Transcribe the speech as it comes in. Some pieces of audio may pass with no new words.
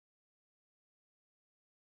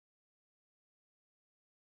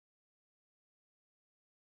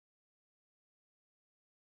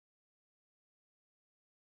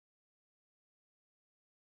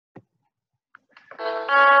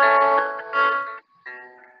I'd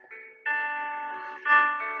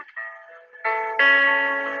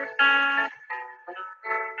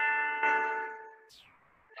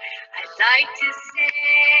like to say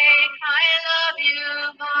I love you,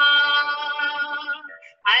 Mom.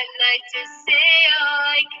 I'd like to say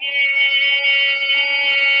I care.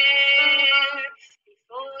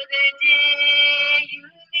 Before the day you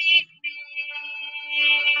leave me,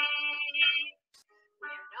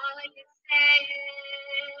 when all I can say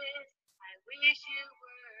is I wish you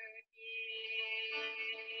were here.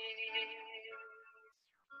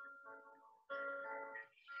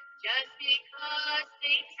 Just because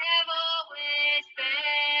things have always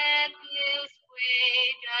been this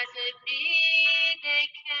way doesn't mean they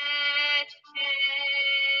can't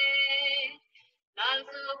change.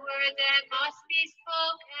 Love's a word that must be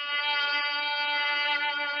spoken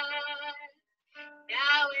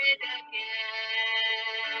now and again.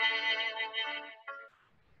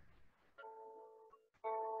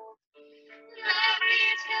 Let me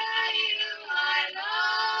tell you I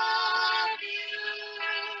love you.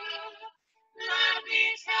 Let me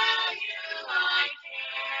tell you I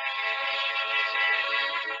care.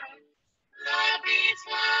 Let me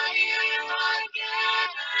tell you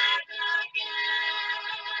again and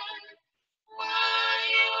again why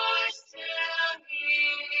you're still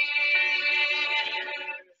here.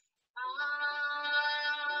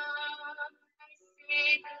 I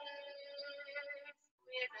say this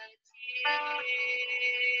with a tear.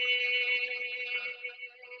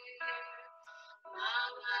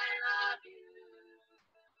 Mom, I love you.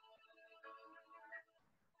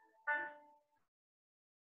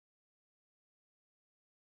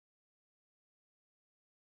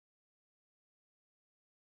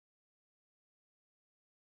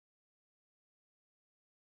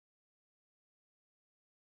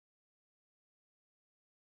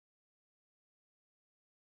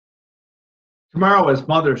 Tomorrow is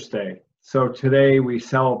Mother's Day, so today we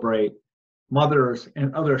celebrate mothers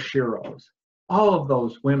and other Sheroes, all of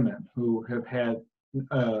those women who have had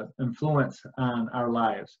influence on our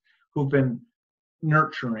lives, who've been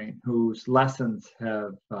nurturing, whose lessons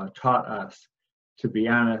have taught us to be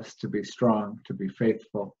honest, to be strong, to be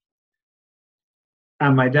faithful.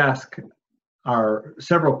 On my desk are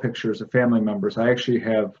several pictures of family members. I actually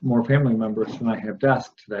have more family members than I have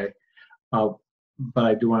desks today, but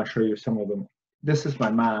I do want to show you some of them. This is my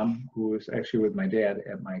mom, who is actually with my dad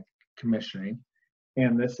at my commissioning.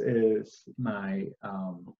 And this is my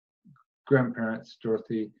grandparents,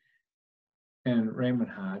 Dorothy and Raymond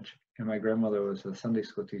Hodge. And my grandmother was a Sunday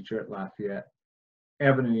school teacher at Lafayette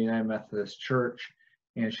Avenue United Methodist Church.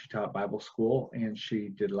 And she taught Bible school, and she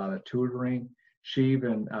did a lot of tutoring. She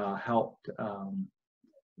even helped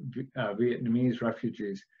Vietnamese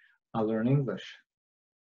refugees learn English.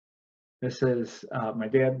 This is my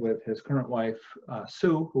dad with his current wife,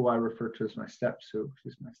 Sue, who I refer to as my step-Sue.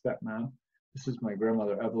 She's my stepmom. This is my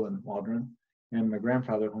grandmother, Evelyn Waldron, and my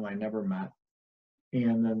grandfather, whom I never met.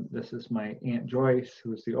 And then this is my Aunt Joyce,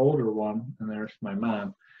 who's the older one, and there's my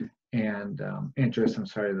mom. And Aunt Joyce, I'm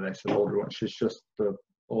sorry that I said older one. She's just the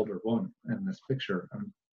older one in this picture. I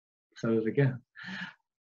said it again.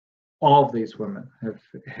 All of these women have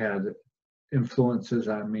had influences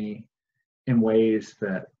on me in ways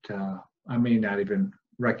that I may not even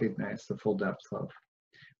recognize the full depth of,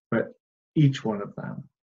 but each one of them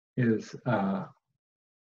is a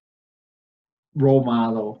role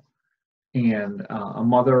model and a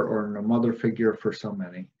mother or a mother figure for so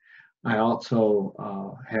many. I also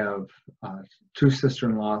have two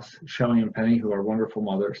sister-in-laws, Shelley and Penny, who are wonderful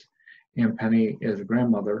mothers, and Penny is a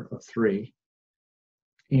grandmother of 3.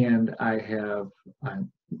 And I have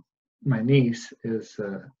my niece is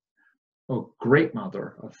a great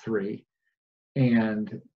mother of 3,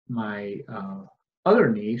 and my other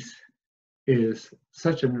niece is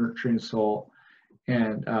such a nurturing soul,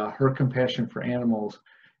 and her compassion for animals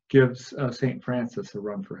gives St. Francis a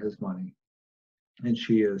run for his money. And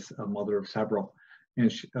she is a mother of several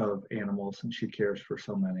of animals, and she cares for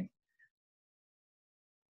so many.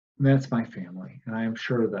 And that's my family, and I am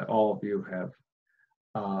sure that all of you have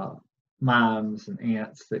moms and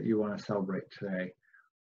aunts that you want to celebrate today.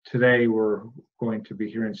 Today we're going to be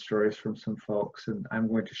hearing stories from some folks, and I'm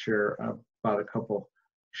going to share about a couple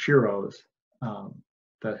Sheroes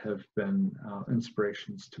that have been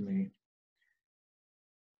inspirations to me.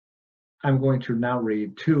 I'm going to now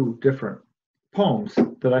read 2 different poems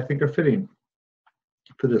that I think are fitting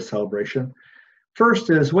for this celebration. First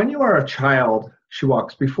is, when you are a child, she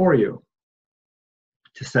walks before you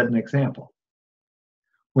to set an example.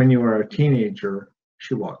 When you are a teenager,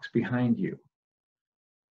 she walks behind you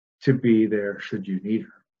to be there should you need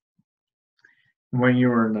her. And when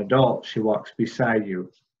you are an adult, she walks beside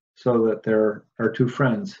you so that there are two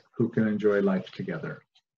friends who can enjoy life together.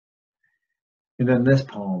 And then this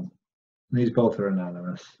poem, these both are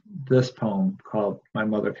anonymous, this poem called My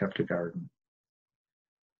Mother Kept a Garden.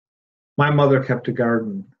 My mother kept a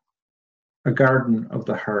garden of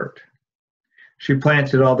the heart. She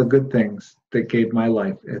planted all the good things that gave my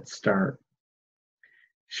life its start.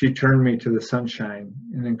 She turned me to the sunshine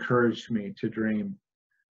and encouraged me to dream,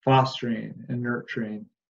 fostering and nurturing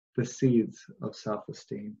the seeds of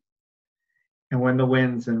self-esteem. And when the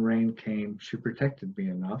winds and rain came, she protected me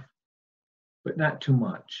enough, but not too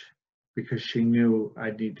much, because she knew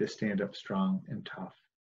I'd need to stand up strong and tough.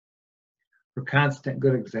 Her constant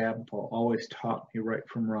good example always taught me right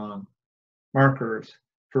from wrong, markers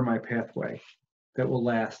for my pathway that will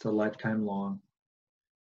last a lifetime long.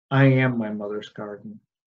 I am my mother's garden.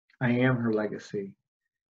 I am her legacy.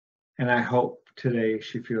 And I hope today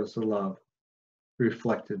she feels the love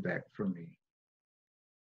reflected back from me.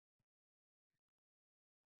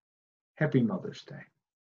 Happy Mother's Day.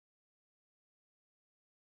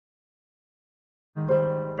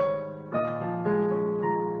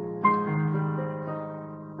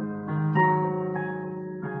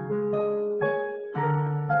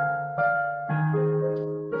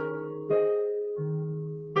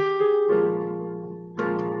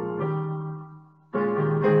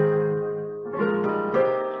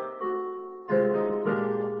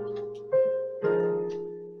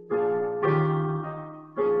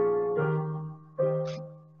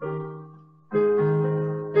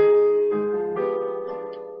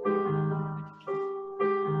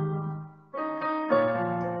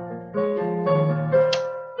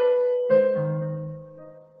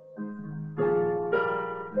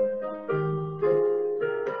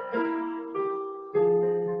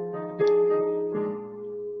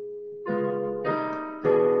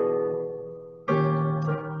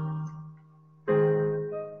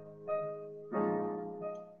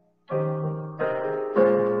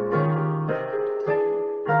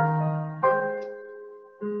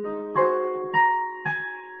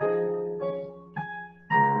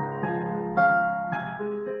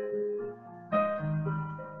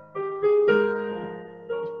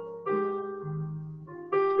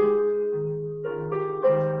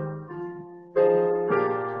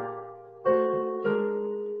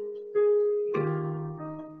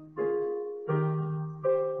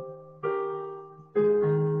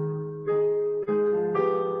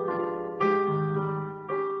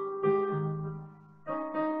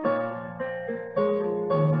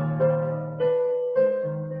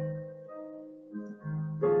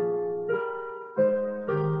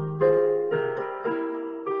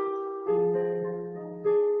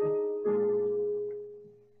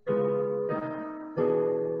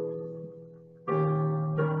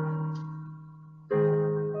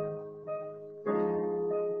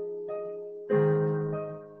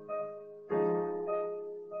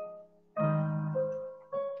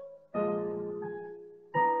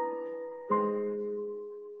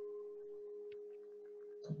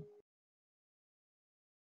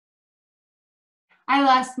 I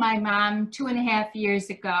lost my mom 2.5 years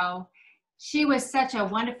ago. She was such a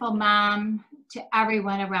wonderful mom to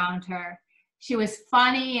everyone around her. She was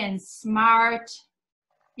funny and smart,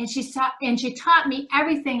 and she taught me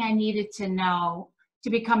everything I needed to know to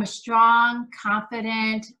become a strong,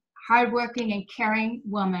 confident, hardworking, and caring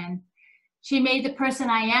woman. She made the person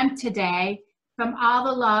I am today from all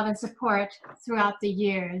the love and support throughout the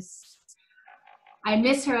years. I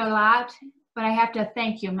miss her a lot, but I have to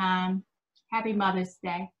thank you, Mom. Happy Mother's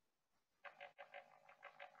Day.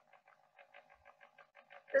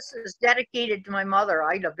 This is dedicated to my mother,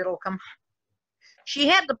 Ida Biddlecombe. She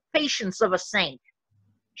had the patience of a saint.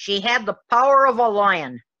 She had the power of a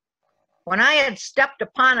lion. When I had stepped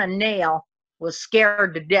upon a nail, was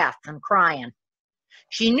scared to death and crying.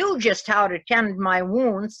 She knew just how to tend my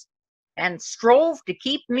wounds and strove to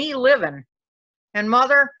keep me living. And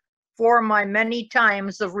Mother, for my many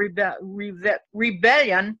times of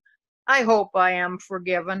rebellion, I hope I am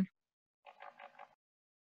forgiven.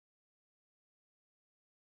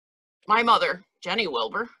 My mother, Jenny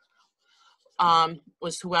Wilbur,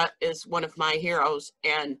 is one of my heroes,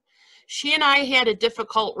 and she and I had a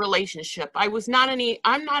difficult relationship. I'm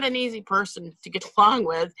not an easy person to get along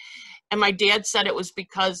with, and my dad said it was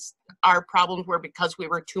because our problems were because we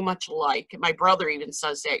were too much alike. And my brother even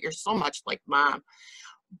says that, you're so much like Mom.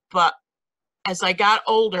 But as I got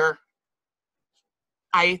older,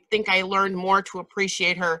 I think I learned more to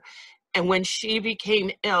appreciate her. And when she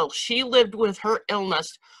became ill, she lived with her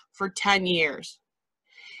illness for 10 years.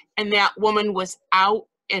 And that woman was out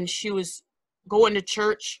and she was going to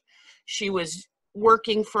church. She was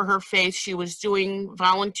working for her faith. She was doing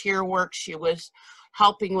volunteer work. She was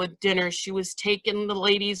helping with dinner. She was taking the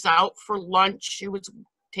ladies out for lunch. She was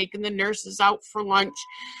taking the nurses out for lunch.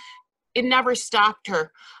 It never stopped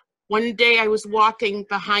her. One day I was walking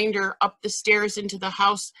behind her up the stairs into the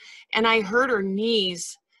house, and I heard her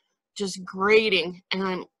knees just grating,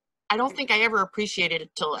 and I don't think I ever appreciated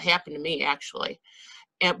it till it happened to me, actually.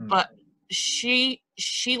 But she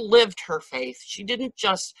lived her faith.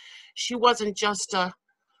 She wasn't just a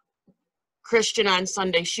Christian on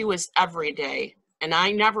Sunday. She was every day, and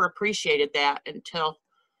I never appreciated that until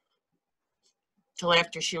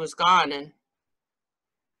after she was gone.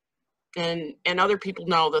 And other people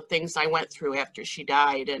know the things I went through after she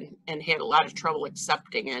died, and had a lot of trouble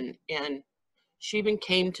accepting. And she even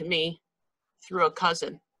came to me through a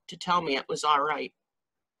cousin to tell me it was all right.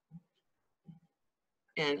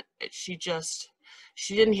 And she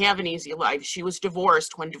didn't have an easy life. She was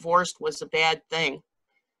divorced when divorce was a bad thing.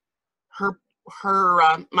 My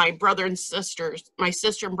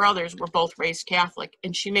sister and brothers were both raised Catholic,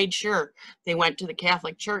 and she made sure they went to the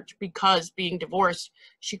Catholic Church, because being divorced,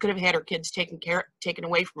 she could have had her kids taken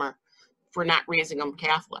away from her for not raising them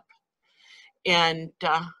Catholic. And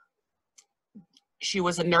she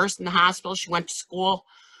was a nurse in the hospital. She went to school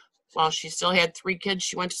while she still had 3 kids.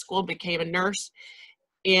 She went to school, became a nurse,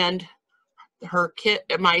 and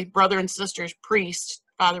my brother and sister's priest,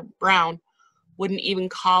 Father Brown, wouldn't even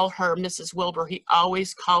call her Mrs. Wilbur. He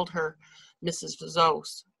always called her Mrs.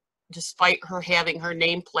 Vazos, despite her having her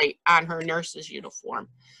nameplate on her nurse's uniform.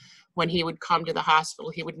 When he would come to the hospital,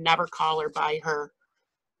 he would never call her by her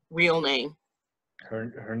real name.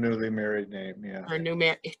 Her newly married name, yeah. Her new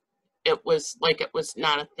it was like it was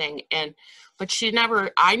not a thing. But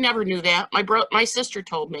I never knew that. My sister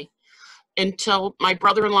told me, until my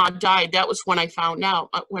brother-in-law died. That was when I found out.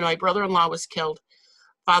 When my brother-in-law was killed,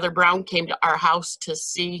 Father Brown came to our house to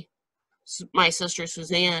see my sister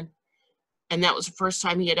Suzanne, and that was the first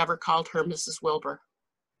time he had ever called her Mrs. Wilbur.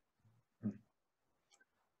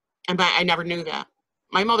 And I never knew that.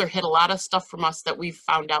 My mother hid a lot of stuff from us that we've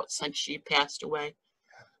found out since she passed away.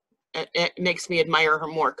 It makes me admire her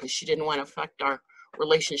more, because she didn't want to affect our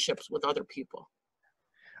relationships with other people.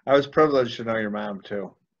 I was privileged to know your mom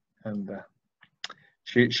too, and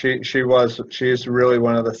she is really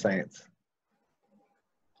one of the saints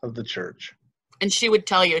of the church. And she would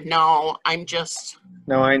tell you, no,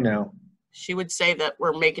 No, I know. She would say that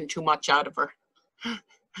we're making too much out of her.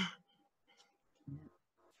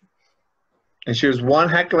 And she was one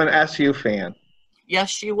heck of an SU fan. Yes,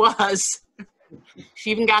 she was.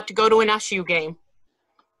 She even got to go to an SU game.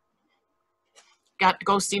 Got to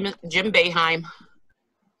go see Jim Boeheim.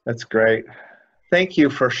 That's great. Thank you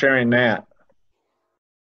for sharing that.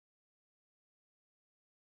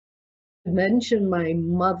 Mention my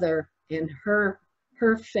mother, and her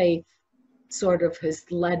faith sort of has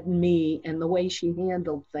led me, and the way she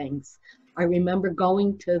handled things. I remember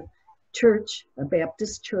going to church, a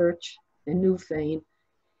Baptist church in Newfane,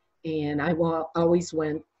 and I always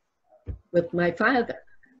went with my father,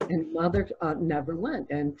 and mother never went.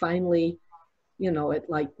 And finally, at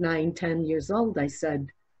like 9, 10 years old, I said,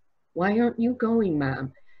 "Why aren't you going,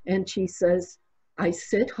 Mom?" And she says, "I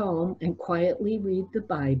sit home and quietly read the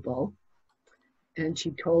Bible." And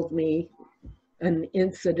she told me an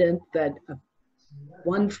incident that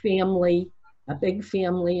one family, a big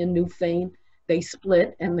family in Newfane, they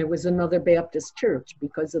split, and there was another Baptist church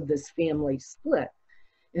because of this family split.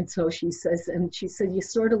 And so she said, you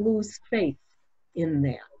sort of lose faith in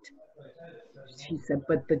that. She said,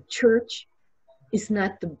 but the church is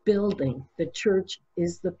not the building. The church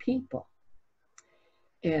is the people.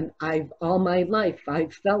 And all my life,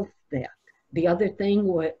 I've felt that. The other thing,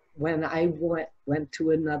 when I went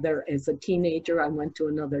to another, as a teenager, I went to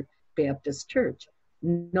another Baptist church.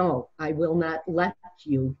 No, I will not let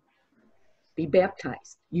you be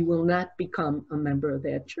baptized. You will not become a member of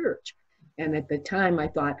that church. And at the time I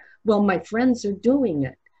thought, well, my friends are doing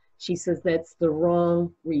it. She says, that's the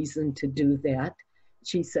wrong reason to do that.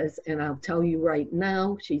 She says, and I'll tell you right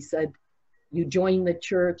now, she said, you join the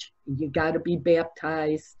church, you got to be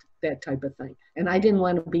baptized, that type of thing. And I didn't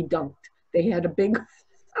want to be dunked. They had a big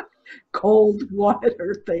cold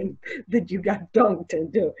water thing that you got dunked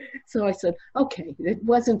into. So I said, okay, it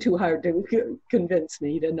wasn't too hard to convince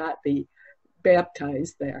me to not be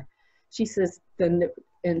baptized there. She says,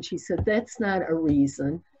 and she said, that's not a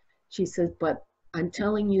reason. She said, but I'm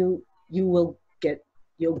telling you, you'll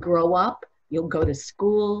grow up, you'll go to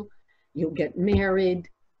school, you'll get married.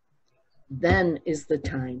 Then is the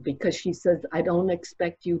time, because she says, I don't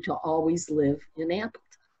expect you to always live in Appleton.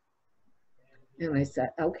 And I said,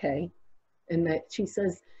 okay. And she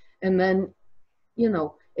says, and then you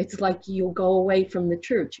know, it's like you'll go away from the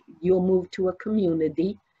church. You'll move to a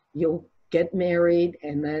community, you'll get married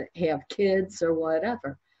and then have kids or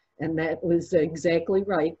whatever. And that was exactly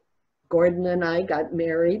right. Gordon and I got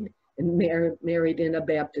married and married in a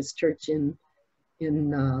Baptist church in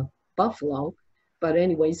Buffalo. But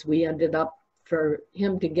anyways, we ended up, for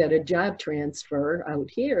him to get a job transfer out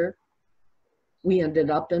here, we ended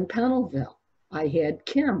up in Pennellville. I had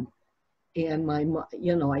Kim, and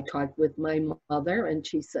I talked with my mother, and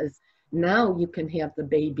she says, now you can have the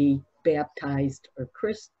baby baptized or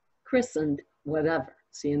christened, whatever.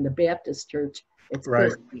 See, in the Baptist church, it's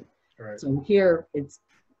Right. christening. Right. So here it's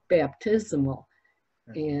baptismal.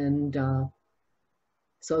 Yeah. And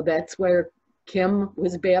so that's where Kim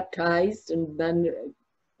was baptized and then,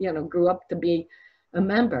 grew up to be a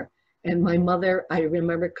member. And my mother, I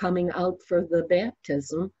remember coming out for the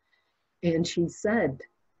baptism, and she said,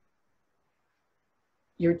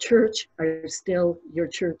 your church are still your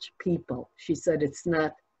church people. She said, it's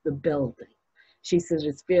not the building. She said,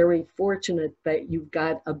 it's very fortunate that you've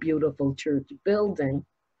got a beautiful church building,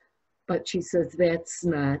 but she says, that's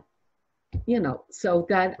not, so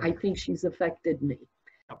that, I think she's affected me.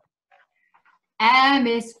 M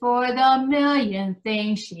is for the million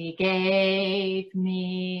things she gave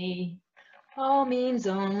me. O means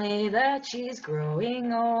only that she's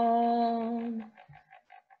growing old.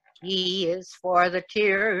 T is for the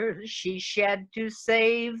tears she shed to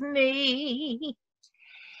save me.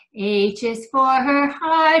 H is for her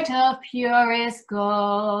heart of purest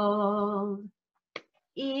gold.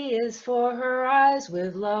 E is for her eyes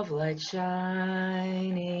with love light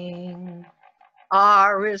shining.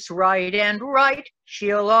 R is right, and right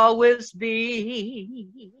she'll always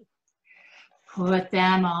be. Put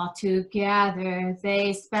them all together,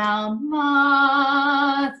 they spell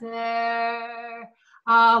mother,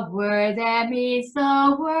 a word that means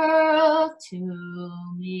the world to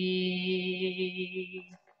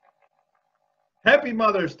me. Happy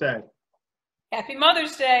Mother's Day. Happy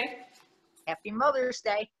Mother's Day. Happy Mother's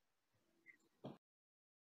Day.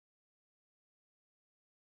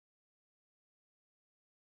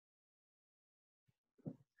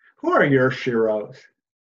 Who are your Sheroes?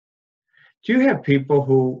 Do you have people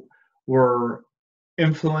who were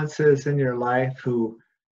influences in your life, who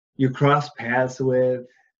you crossed paths with,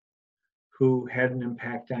 who had an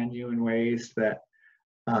impact on you in ways that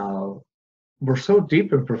were so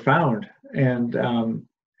deep and profound, and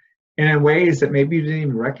in ways that maybe you didn't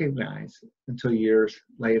even recognize until years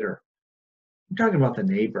later? I'm talking about the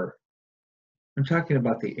neighbor. I'm talking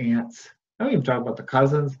about the aunts. I don't even talk about the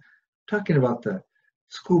cousins. I'm talking about the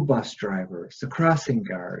school bus drivers, the crossing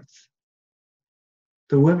guards,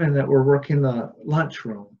 the women that were working the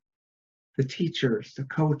lunchroom, the teachers, the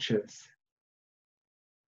coaches,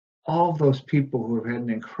 all of those people who have had an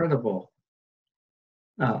incredible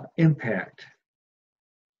impact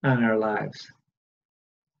on our lives.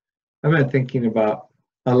 I've been thinking about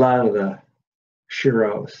a lot of the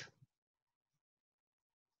Sheroes,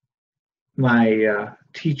 my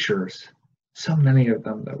teachers, so many of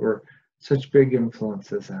them that were such big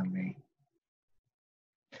influences on me.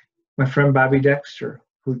 My friend Bobby Dexter,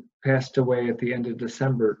 who passed away at the end of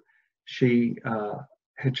December, she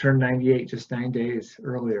had turned 98 just 9 days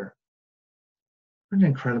earlier. What an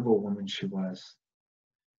incredible woman she was.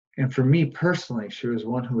 And for me personally, she was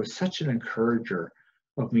one who was such an encourager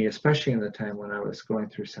of me, especially in the time when I was going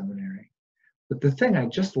through seminary. But the thing I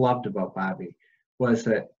just loved about Bobby was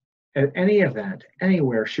that at any event,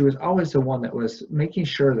 anywhere, she was always the one that was making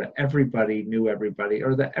sure that everybody knew everybody,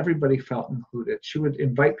 or that everybody felt included. She would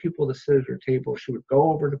invite people to sit at her table. She would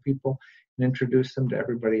go over to people and introduce them to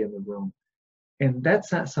everybody in the room. And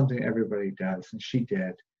that's not something everybody does, and she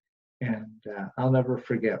did. And I'll never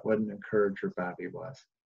forget what an encourager Bobby was.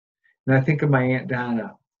 And I think of my Aunt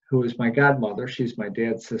Donna, who is my godmother. She's my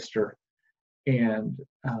dad's sister. And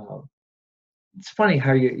it's funny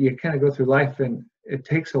how you kind of go through life, and it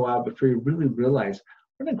takes a while before you really realize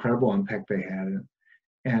what an incredible impact they had.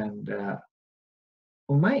 And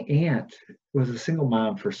well, my aunt was a single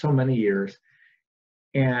mom for so many years,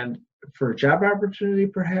 and for a job opportunity,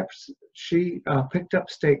 perhaps, she picked up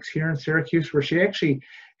stakes here in Syracuse, where she actually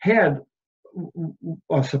had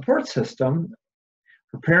a support system.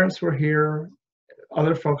 Her parents were here,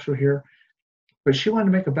 other folks were here, but she wanted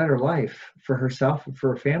to make a better life for herself and for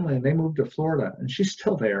her family, and they moved to Florida, and she's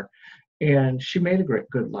still there. And she made a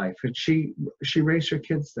good life, and she raised her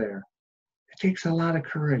kids there. It takes a lot of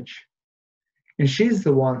courage. And she's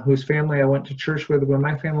the one whose family I went to church with when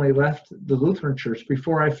my family left the Lutheran church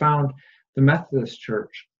before I found the Methodist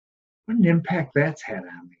church. What an impact that's had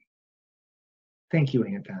on me. Thank you,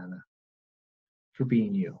 Aunt Donna, for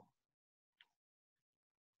being you.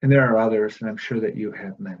 And there are others, and I'm sure that you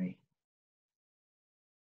have many.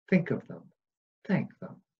 Think of them. Thank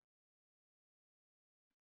them.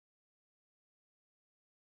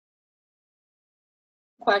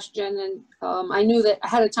 Question, and I knew that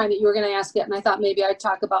ahead of time that you were going to ask it, and I thought maybe I'd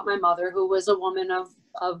talk about my mother, who was a woman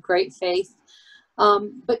of great faith.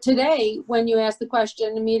 But today, when you asked the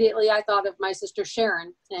question, immediately I thought of my sister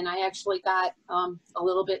Sharon, and I actually got a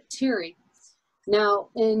little bit teary. Now,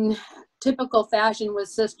 in typical fashion with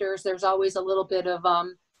sisters, there's always a little bit of,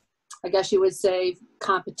 I guess you would say,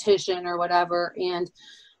 competition or whatever. And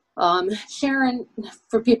Sharon,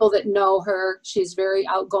 for people that know her, she's very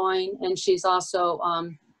outgoing, and she's also,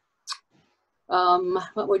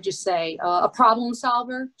 what would you say, a problem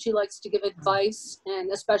solver. She likes to give advice,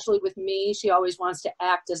 and especially with me, she always wants to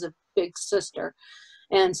act as a big sister.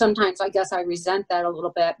 And sometimes I guess I resent that a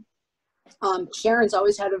little bit. Sharon's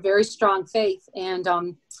always had a very strong faith, and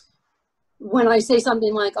when I say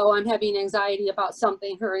something like, oh, I'm having anxiety about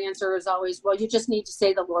something, her answer is always, well, you just need to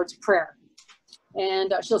say the Lord's Prayer.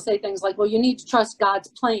 And she'll say things like, well, you need to trust God's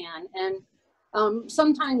plan. And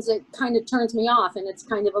sometimes it kind of turns me off, and it's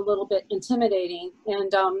kind of a little bit intimidating.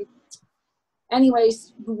 And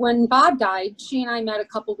anyways, when Bob died, she and I met a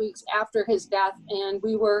couple weeks after his death, and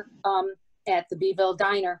we were at the Beeville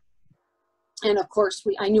Diner. And of course,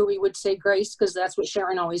 I knew we would say grace, because that's what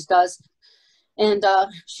Sharon always does. And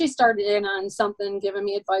she started in on something, giving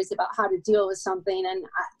me advice about how to deal with something. And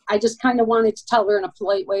I just kind of wanted to tell her in a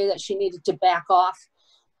polite way that she needed to back off.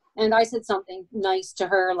 And I said something nice to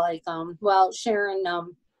her, like, well, Sharon,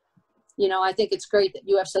 you know, I think it's great that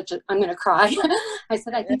you have such a, I'm going to cry. I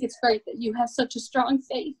said, I think it's great that you have such a strong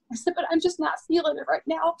faith. I said, but I'm just not feeling it right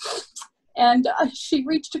now. And she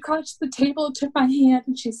reached across the table, took my hand,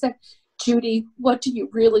 and she said, Judy, what do you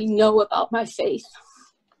really know about my faith?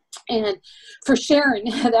 And for Sharon,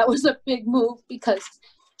 that was a big move, because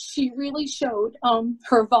she really showed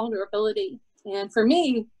her vulnerability. And for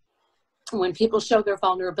me, when people show their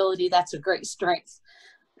vulnerability, that's a great strength.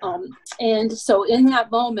 And so in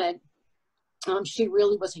that moment, she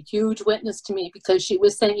really was a huge witness to me, because she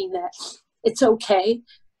was saying that it's okay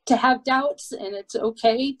to have doubts, and it's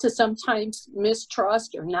okay to sometimes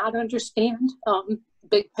mistrust or not understand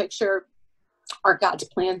big picture are God's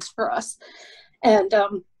plans for us. And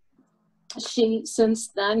she since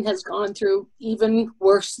then has gone through even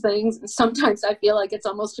worse things. And sometimes I feel like it's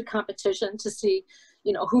almost a competition to see,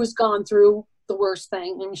 you know, who's gone through the worst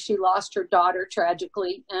thing. And she lost her daughter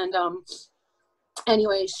tragically. And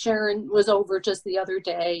anyways, Sharon was over just the other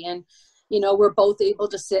day, and, you know, we're both able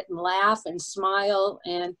to sit and laugh and smile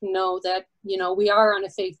and know that, you know, we are on a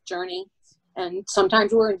faith journey. And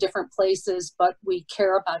sometimes we're in different places, but we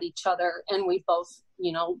care about each other, and we both,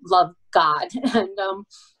 you know, love God. And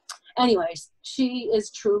anyways, she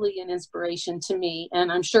is truly an inspiration to me.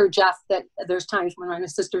 And I'm sure, Jeff, that there's times when my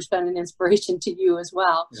sister's been an inspiration to you as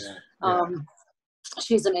well. Yeah.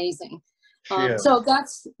 She's amazing. So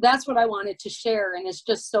that's what I wanted to share. And it's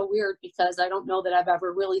just so weird, because I don't know that I've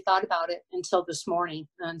ever really thought about it until this morning.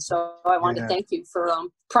 And so I wanted to thank you for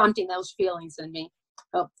prompting those feelings in me.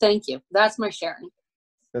 Oh, thank you. That's my sharing.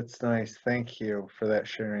 That's nice. Thank you for that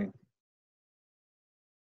sharing.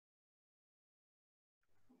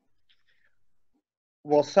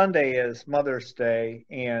 Well, Sunday is Mother's Day,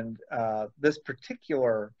 and this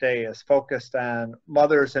particular day is focused on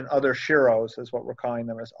mothers and other Sheroes, is what we're calling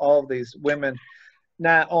them, as all of these women,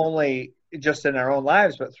 not only just in our own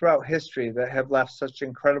lives, but throughout history, that have left such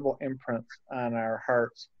incredible imprints on our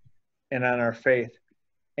hearts and on our faith.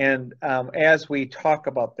 And as we talk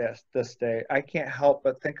about this day, I can't help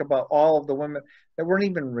but think about all of the women that weren't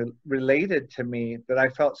even related to me, that I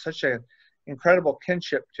felt such an incredible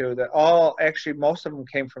kinship to, that actually most of them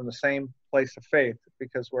came from the same place of faith,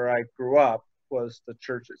 because where I grew up was the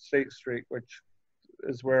church at State Street, which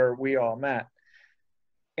is where we all met.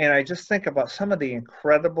 And I just think about some of the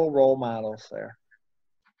incredible role models there.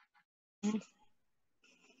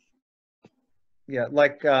 Yeah,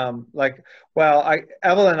 Evelyn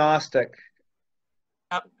Ostick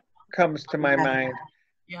comes to my mind.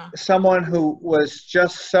 Yeah. Someone who was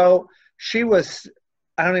just so, she was,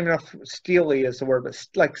 I don't even know if steely is the word, but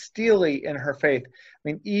like steely in her faith. I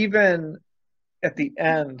mean, even at the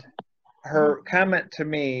end, her comment to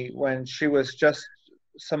me when she was just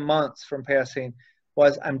some months from passing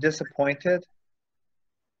was, I'm disappointed,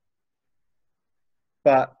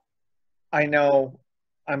 but I know,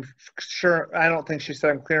 I'm sure, I don't think she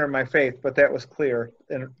said I'm clear in my faith, but that was clear,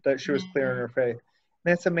 and that she was clear in her faith. And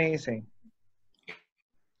that's amazing.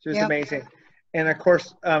 She was amazing. And of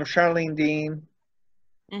course, Charlene Dean,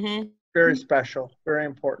 very special, very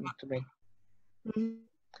important to me.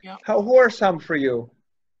 Yeah. Who are some for you?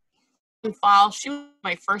 Helen Fall. She was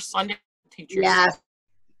my first Sunday teacher.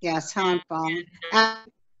 Yes, Helen Fall.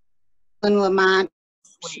 Evelyn Lamont.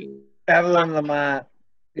 Evelyn Lamont.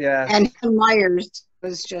 Yeah. And Helen Myers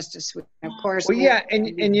was just a sweet. Of course. Well, yeah,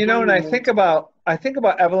 and you know, and I think about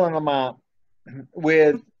Evelyn Lamont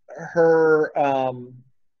with her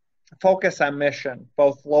focus on mission,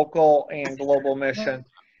 both local and global mission.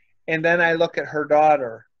 And then I look at her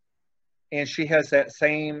daughter, and she has that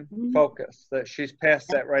same focus, that she's passed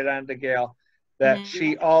that right on to Gail, that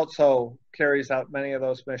she also carries out many of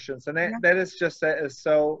those missions. And that is just,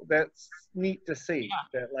 that's neat to see,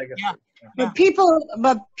 that legacy. But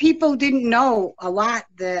people didn't know a lot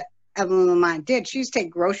that Evelyn Lamont did. She used to take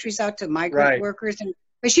groceries out to migrant workers,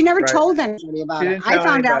 but she never told anybody about it. I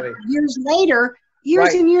found out years later,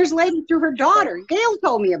 and years later through her daughter. Gail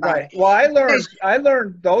told me about it. Well, I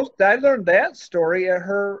learned that story at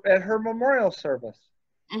her memorial service.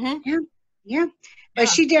 Yeah. But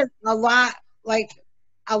she did a lot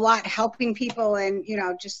helping people and, you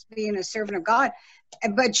know, just being a servant of God.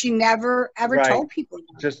 But she never ever told people.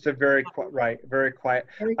 Just a very quiet.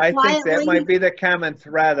 I think that might be the common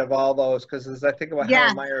thread of all those, because as I think about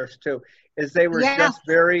Helen Myers too, is they were just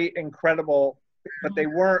very incredible, but they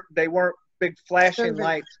weren't big flashing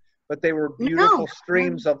lights, but they were beautiful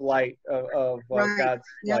streams of light of God's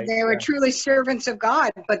light. They were truly servants of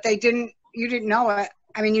God, but you didn't know it.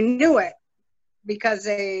 I mean, you knew it because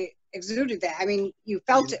they exuded that. I mean, you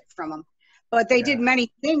felt it from them. But they did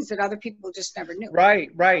many things that other people just never knew. Right.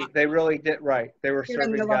 They really did. They were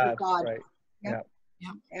serving the love of God. Right. Yeah.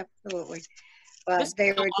 Absolutely. But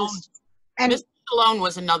they were just. And Miss Malone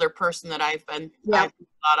was another person that I've thought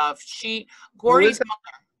of. Gordy's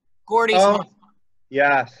mother.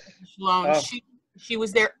 Yes. Malone. She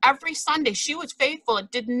was there every Sunday. She was faithful.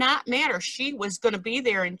 It did not matter. She was going to be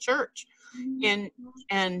there in church, and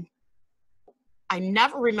I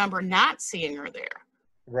never remember not seeing her there.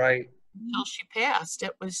 Right. Until she passed,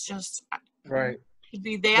 it was just to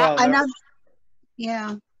be there.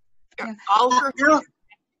 All her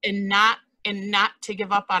and not to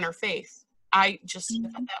give up on her faith. I just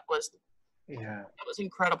thought that was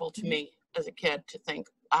incredible to me as a kid to think,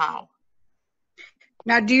 wow.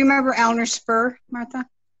 Now, do you remember Eleanor Spur, Martha?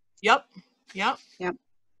 Yep. Now,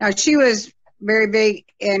 she was very big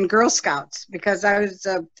in Girl Scouts, because I was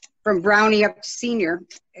from Brownie up to Senior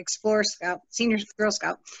Explorer Scout, Senior Girl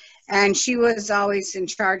Scout. And she was always in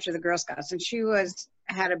charge of the Girl Scouts, and she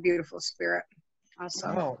had a beautiful spirit also.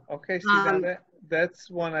 Oh, okay. See, that's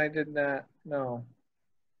one I did not know.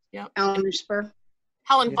 Yeah. Eleanor Spur.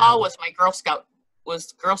 Helen Ball was my Girl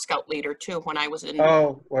Scout leader too when I was in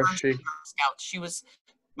was she? Girl Scouts. She was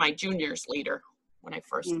my juniors leader when I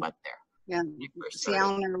first went there. Yeah. See,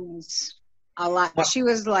 Eleanor was a lot. She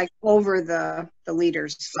was like over the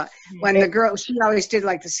leaders. But when the girl, she always did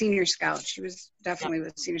like the Senior Scout. She was definitely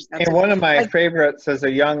with Senior Scouts. And one of my favorites as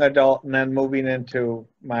a young adult, and then moving into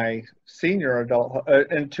my senior adult,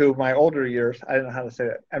 into my older years. I don't know how to say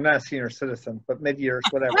that. I'm not a senior citizen, but mid years,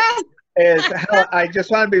 whatever. I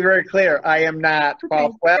just want to be very clear. I am not.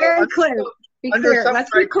 Very clear. Under some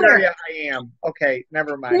Let's be criteria, I am. Okay,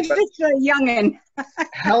 never mind. You're just a youngin'.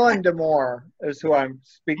 Helen DeMore is who I'm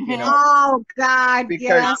speaking of. Oh, God,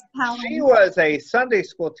 because she was a Sunday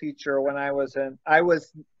school teacher when I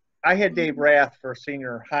had Dave Rath for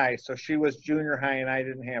senior high, so she was junior high, and I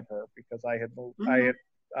didn't have her because I had moved.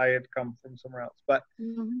 I had come from somewhere else.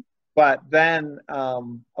 But then,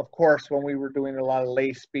 of course, when we were doing a lot of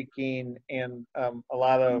lay speaking and a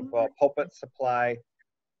lot of pulpit supply,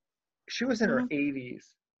 she was in her 80s,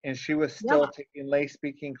 and she was still taking lay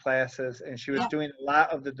speaking classes, and she was doing a lot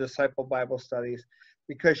of the disciple Bible studies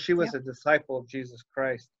because she was a disciple of Jesus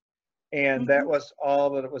Christ. And that was all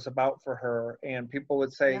that it was about for her. And people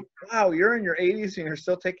would say, wow, you're in your 80s and you're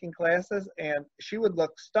still taking classes? And she would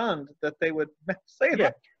look stunned that they would say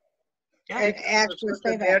that. Actually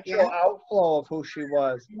say that. Natural outflow of who she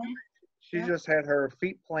was. She just had her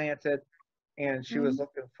feet planted, and she was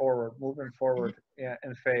looking forward, moving forward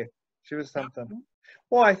in faith. She was something.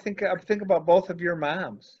 Well, I think about both of your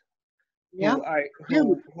moms. Yeah.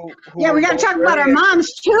 Who we got to talk about our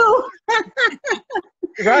moms too.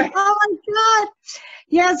 Right. Oh my God.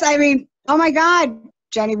 Yes, I mean, oh my God,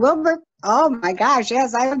 Jenny Wilbur. Oh my gosh,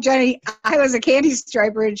 yes, I have Jenny. I was a candy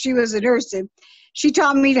striper and she was a nurse, and she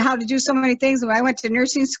taught me how to do so many things. When I went to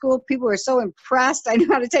nursing school, people were so impressed. I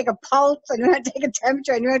knew how to take a pulse. I knew how to take a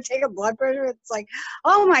temperature. I knew how to take a blood pressure. It's like,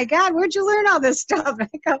 oh my God, where'd you learn all this stuff? I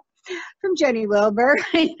go, from Jenny Wilbur,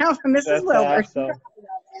 from Mrs. Wilbur. Awesome.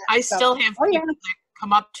 I still have people that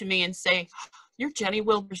come up to me and say, you're Jenny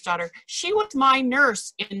Wilbur's daughter. She was my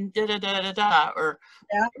nurse in da da da da da. Or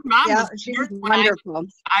Yeah, your mom yeah, was the she's nurse when wonderful.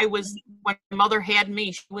 I was when my mother had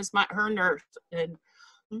me. She was her nurse. And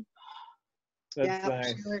That's Yeah,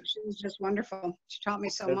 nice. she was just wonderful. She taught me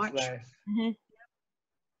so That's much. nice. mhm.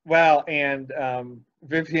 Well, and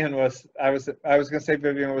Vivian was, I was going to say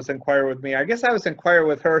Vivian was in choir with me. I guess I was in choir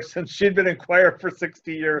with her since she'd been in choir for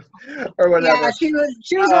 60 years or whatever. Yeah, she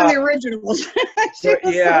was one of the originals. She was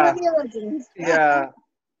one yeah, of the originals.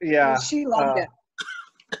 yeah. She loved it.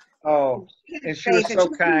 Oh, and she was Faith, and so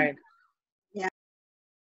kind. Yeah.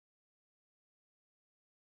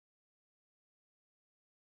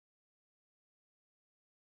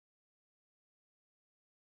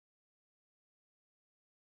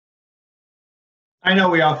 I know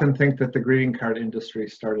we often think that the greeting card industry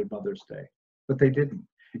started Mother's Day, but they didn't.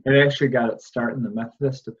 It actually got its start in the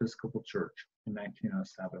Methodist Episcopal Church in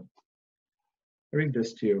 1907. I read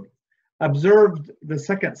this to you. Observed the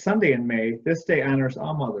second Sunday in May, this day honors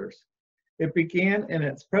all mothers. It began in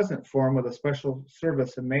its present form with a special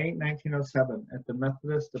service in May 1907 at the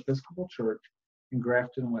Methodist Episcopal Church in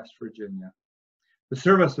Grafton, West Virginia. The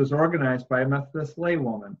service was organized by a Methodist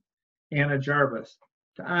laywoman, Anna Jarvis,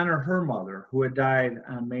 to honor her mother, who had died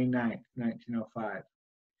on May 9, 1905.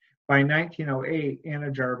 By 1908,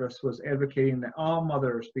 Anna Jarvis was advocating that all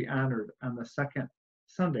mothers be honored on the second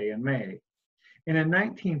Sunday in May. And in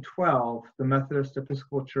 1912, the Methodist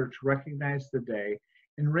Episcopal Church recognized the day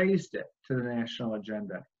and raised it to the national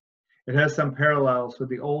agenda. It has some parallels with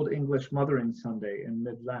the Old English Mothering Sunday in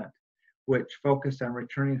mid-Lent, which focused on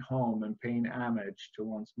returning home and paying homage to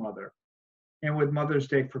one's mother, and with Mother's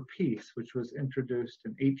Day for Peace, which was introduced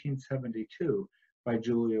in 1872 by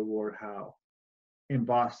Julia Ward Howe in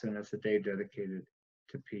Boston as a day dedicated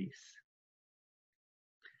to peace.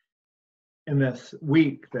 In this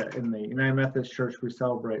week that in the United Methodist Church we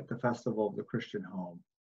celebrate the Festival of the Christian Home,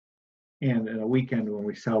 and in a weekend when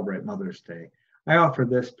we celebrate Mother's Day, I offer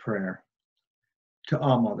this prayer to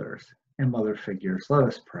all mothers and mother figures. Let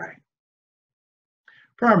us pray.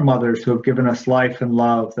 For our mothers who have given us life and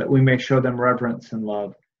love, that we may show them reverence and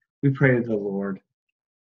love, we pray to the Lord.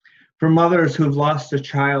 For mothers who have lost a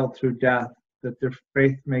child through death, that their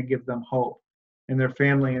faith may give them hope, and their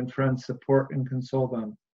family and friends support and console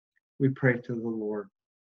them, we pray to the Lord.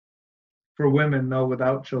 For women, though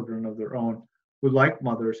without children of their own, who like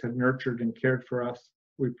mothers have nurtured and cared for us,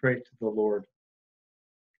 we pray to the Lord.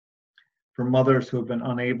 For mothers who have been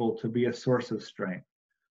unable to be a source of strength,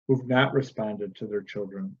 who've not responded to their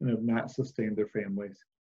children and have not sustained their families,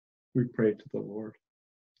 we pray to the Lord.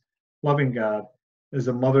 Loving God, as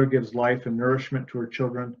a mother gives life and nourishment to her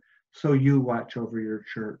children, so you watch over your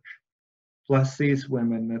church. Bless these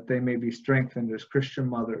women that they may be strengthened as Christian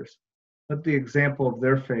mothers. Let the example of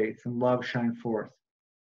their faith and love shine forth.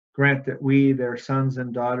 Grant that we, their sons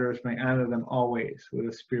and daughters, may honor them always with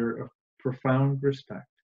a spirit of profound respect.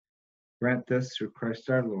 Grant this through Christ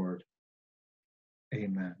our Lord.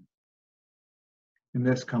 Amen. And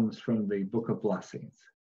this comes from the Book of Blessings.